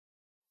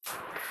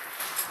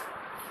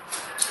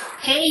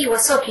Hey,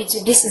 what's up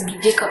YouTube? This is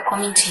Gift Jacob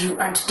coming to you,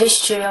 and today's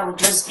tutorial will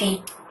just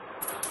be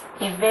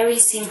a very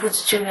simple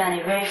tutorial and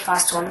a very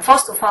fast one.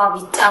 First of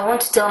all, I want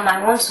to tell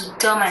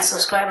my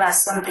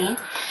subscribers something.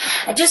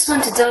 I just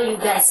want to tell you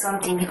guys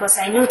something because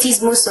I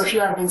noticed most of you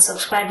have been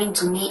subscribing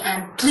to me,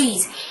 and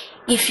please,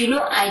 if you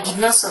know I did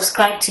not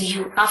subscribe to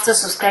you after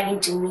subscribing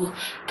to me,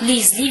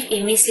 please leave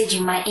a message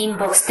in my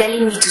inbox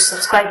telling me to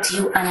subscribe to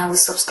you and I will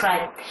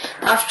subscribe.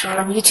 After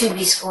all, YouTube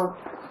is for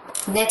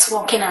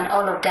networking and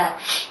all of that.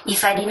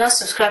 If I did not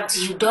subscribe to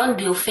you, don't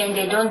be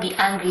offended, don't be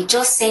angry,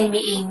 just send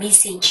me a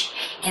message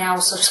and I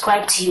will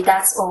subscribe to you.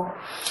 That's all.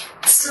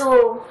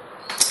 So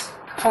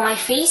for my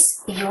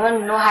face, if you want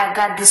to know how I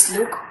got this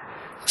look,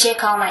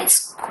 check out my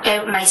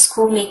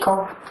school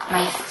makeup.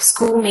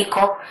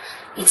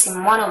 It's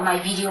in one of my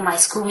video, my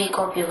school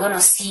makeup. You're gonna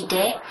see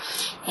there,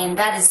 and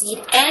that is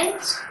it. And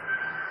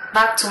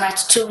back to my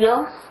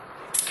tutorial.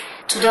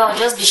 Today I'll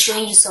just be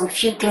showing you some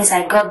few things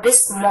I got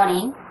this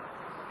morning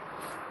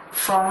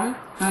from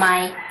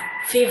my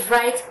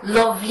favorite,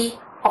 lovely,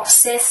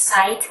 obsessed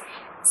site.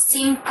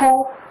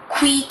 Simple,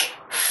 quick,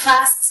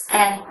 fast,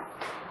 and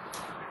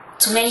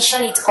to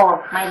mention it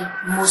all, my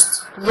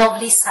most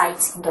lovely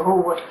site in the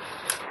whole world.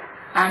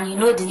 And you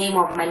know the name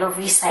of my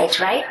lovely site,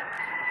 right?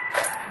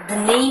 The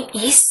name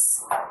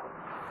is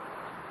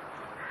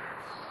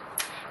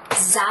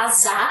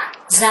Zalora.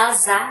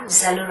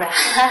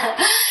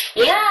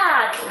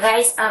 Yeah,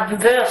 guys, I've been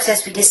very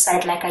obsessed with this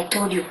site, like I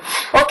told you.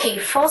 Okay,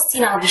 first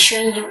thing I'll be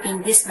showing you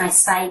in this my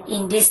site,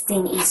 in this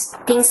thing, is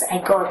things I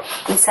got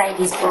inside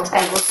this box.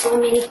 I got so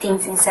many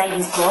things inside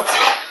this box.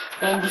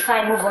 And before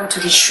I move on to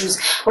the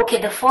shoes, okay,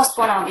 the first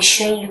one I'll be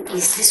showing you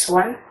is this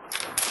one.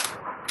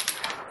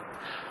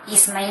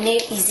 It's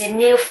a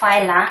nail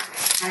filer,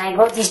 and I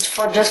got this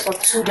for just for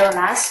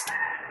 $2.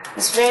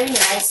 It's very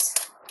nice.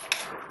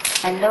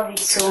 I love it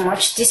so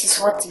much. This is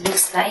what it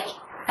looks like.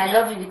 I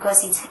love it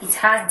because it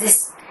has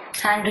this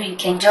handle you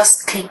can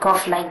just click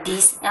off like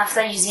this.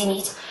 After using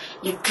it,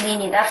 you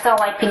clean it. After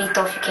wiping it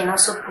off, you can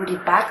also put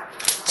it back.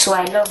 So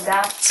I love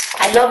that.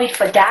 I love it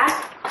for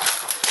that.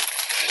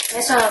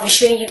 Next one I'll be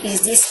showing you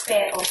is this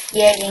pair of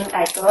earring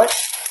I got.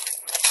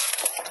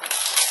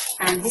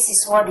 And this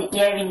is what the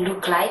earring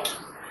look like.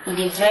 In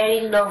a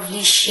very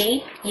lovely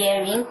shape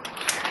earring.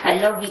 I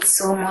love it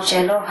so much.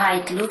 I love how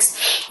it looks.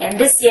 And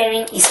this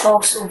earring is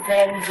also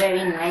very,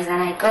 very nice.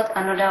 And I got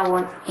another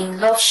one in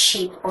love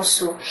shape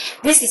also.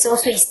 This is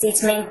also a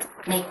statement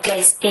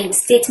necklace, a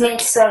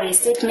statement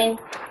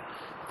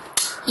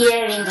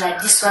earring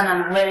like this one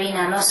I'm wearing,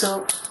 and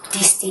also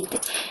this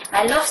statement.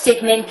 I love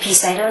statement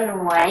piece. I don't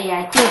know why.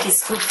 I think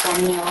it's good for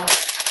me, or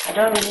I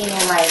don't really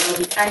know why I love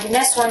it. And the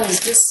next one is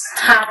this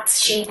heart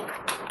shape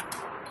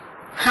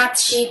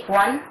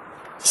one.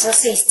 It's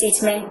also a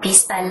statement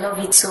piece. I love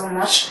it so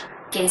much.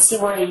 You can see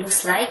what it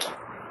looks like.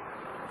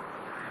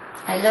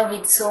 I love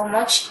it so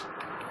much.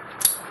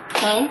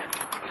 And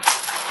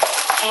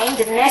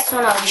the next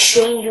one I'll be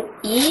showing you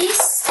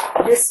is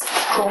this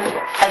comb.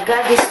 I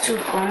got this two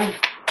comb.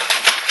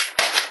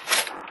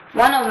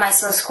 One of my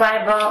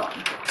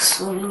subscribers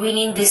will be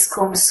winning this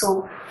comb,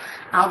 so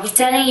I'll be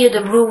telling you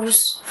the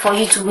rules for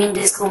you to win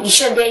this comb.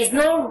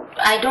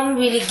 I don't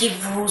really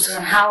give rules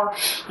on how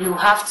you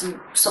have to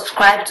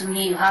subscribe to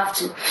me.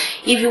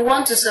 If you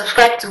want to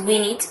subscribe to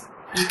win it,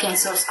 you can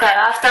subscribe.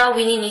 After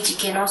winning it, you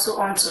can also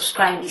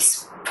unsubscribe.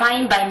 It's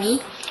fine by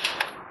me.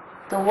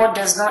 The word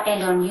does not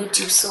end on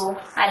YouTube. So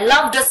I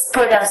love this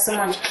product so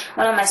much.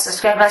 One of my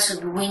subscribers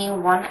will be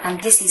winning one,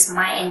 and this is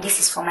mine, and this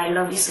is for my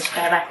lovely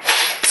subscriber.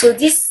 So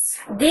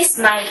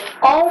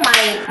all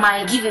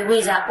my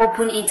giveaways are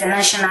open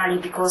internationally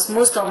because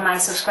most of my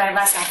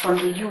subscribers are from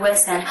the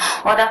US and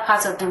other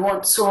parts of the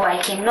world, so I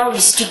cannot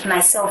restrict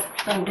myself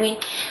when doing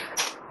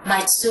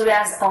my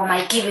tutorials or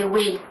my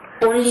giveaway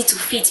only to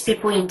fit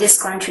people in this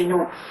country.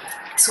 No,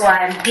 so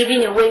I'm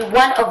giving away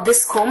one of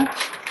this comb,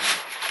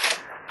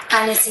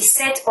 and it's a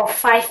set of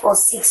 5 or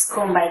 6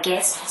 comb, I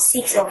guess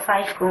 6 or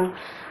 5 comb,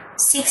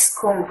 6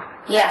 comb,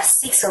 yeah,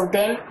 6 of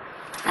them,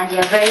 and they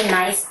are very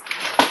nice.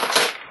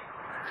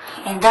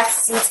 And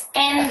that's it.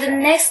 And the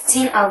next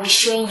thing I'll be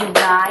showing you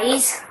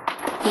guys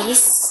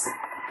is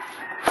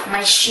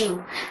my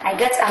shoe. I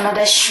got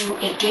another shoe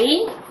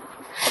again.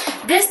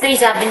 These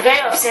days I've been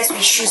very obsessed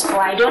with shoes, but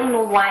I don't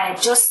know why. I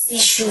just see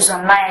shoes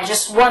online. I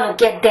just want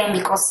to get them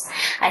because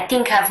I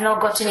think I've not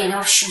gotten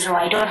enough shoes, or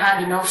I don't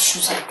have enough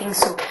shoes, I think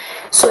so.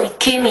 So it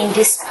came in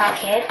this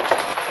packet.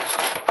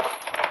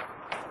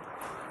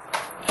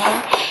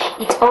 And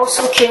it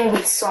also came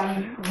with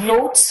some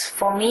notes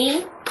for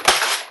me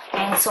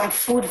and some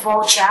food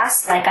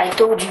vouchers. Like I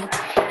told you,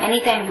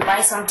 anytime you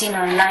buy something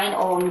online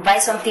or you buy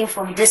something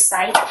from this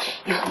site,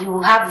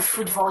 you have a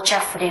food voucher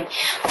for them.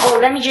 Oh,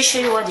 let me just show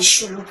you what the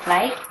shoe look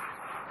like.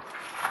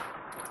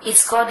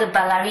 It's called the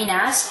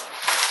Ballerinas,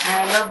 and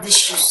I love this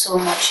shoe so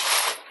much.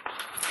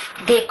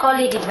 They call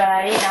it the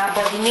Ballerina,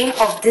 but the name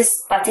of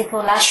this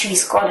particular shoe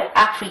is called the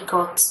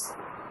Apricot.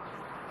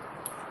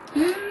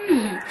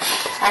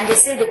 And they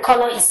say the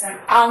color is an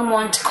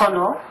almond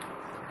color,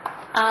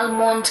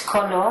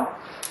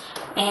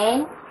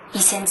 and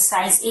is in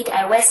size 8.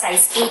 I wear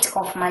size 8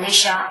 of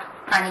Malaysia,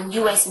 and in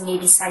US it may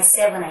be size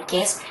 7, I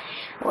guess,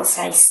 or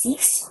size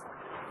 6.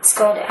 It's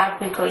called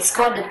apricot. It's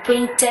called the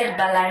printed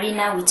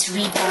ballerina with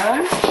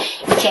ribbon.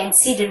 You can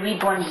see the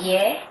ribbon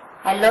here.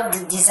 I love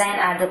the design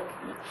and the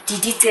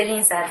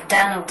detailings at the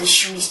down of the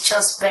shoe. Is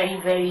just very,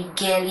 very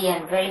girly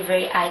and very,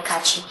 very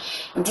eye-catchy.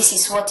 And this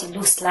is what it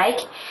looks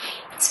like.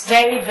 It's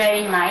very,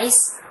 very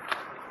nice.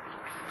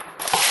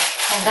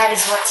 And that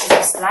is what it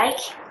looks like.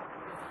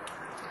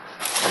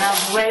 And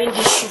I'll be wearing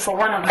this shoe for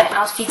one of my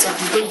outfits of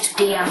the day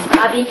today. I'm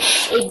having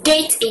a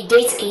date.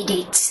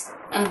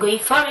 I'm going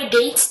for a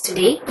date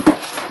today.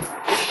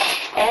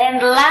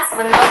 And last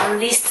but not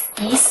least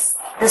is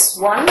this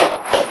one.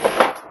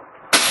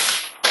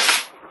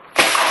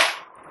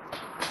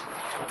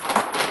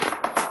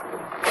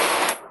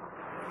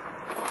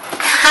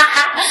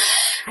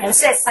 I'm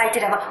so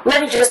excited about.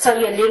 Let me just tell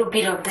you a little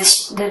bit of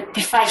this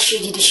before I show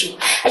you the shoe.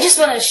 I just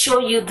want to show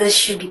you the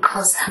shoe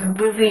because I'm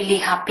really, really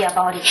happy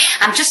about it.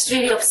 I'm just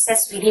really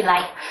obsessed with it.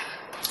 Like,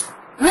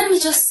 let me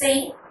just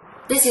say,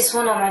 this is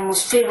one of my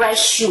most favorite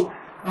shoes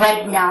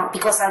right now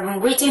because I've been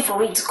waiting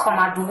for it to come.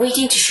 I've been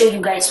waiting to show you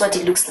guys what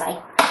it looks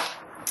like.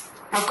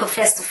 Okay,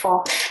 first of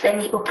all, let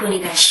me open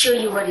it and show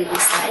you what it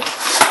looks like.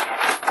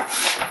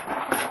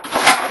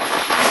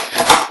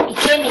 It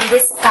came in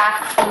this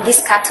pack, in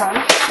this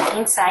carton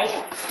inside,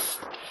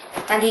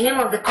 and the name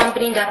of the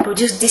company that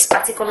produced this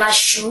particular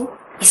shoe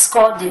is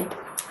called the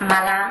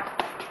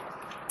Malania.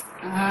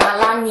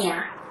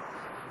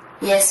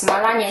 Yes,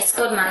 Malania. It's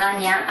called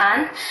Malania,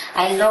 and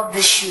I love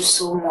the shoe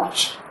so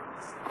much.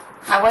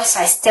 I wear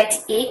size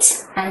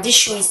 38, and this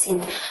shoe is in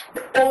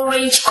the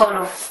orange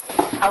color.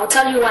 I will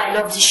tell you why I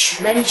love this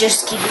shoe. Let me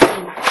just give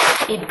you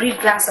a brief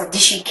glance of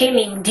this shoe. It came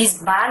in this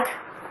bag.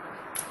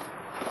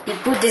 They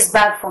put this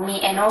bag for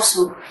me, and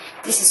also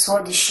this is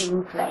what the shoe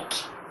look like.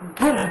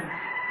 Boom!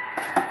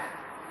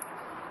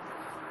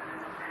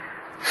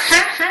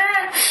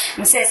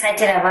 I'm so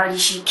excited about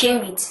this shoe. It came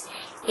with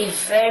a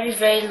very,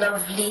 very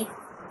lovely,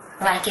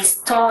 like a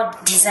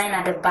stud design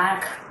at the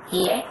back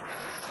here,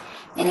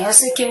 and it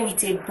also came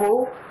with a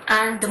bow.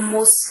 And the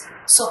most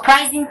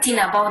surprising thing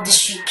about this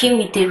shoe, came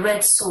with a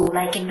red sole,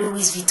 like a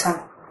Louis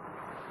Vuitton.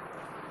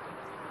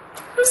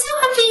 I'm so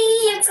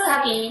happy. I'm so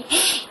happy.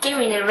 It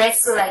came in a red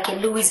sole like a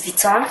Louis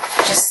Vuitton.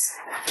 Just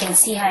can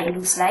see how it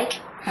looks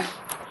like.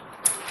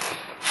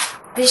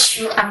 This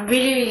shoe, I'm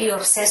really, really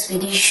obsessed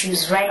with these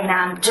shoes right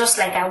now. I'm just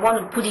like, I want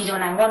to put it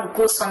on. I want to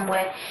go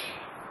somewhere.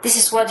 This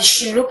is what the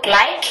shoe look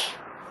like.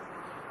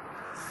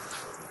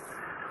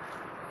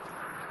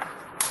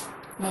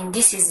 And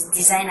this is the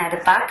design at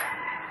the back.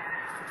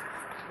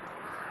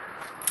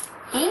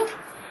 And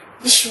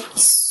this shoe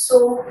is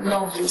so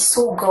lovely,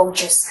 so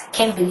gorgeous. I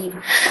can't believe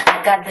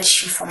I got this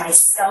shoe for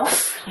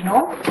myself, you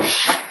know.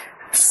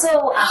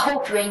 So I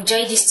hope you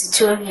enjoyed this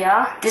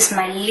tutorial. This is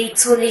my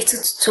little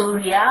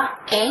tutorial,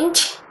 and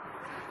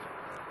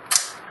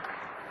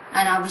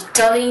I'll be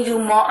telling you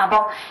more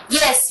about.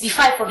 Yes,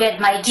 before I forget,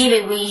 my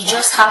giveaway. You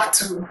just have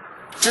to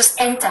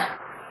enter.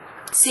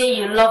 Say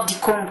you love the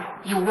comb,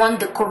 you want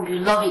the comb, you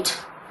love it.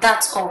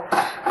 That's all.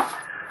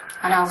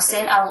 And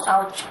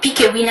I'll pick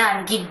a winner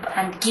and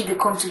give the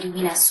comb to the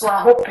winner. So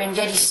I hope you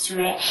enjoyed this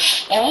tutorial,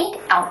 and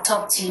I'll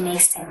talk to you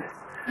next time.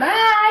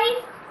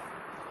 Bye.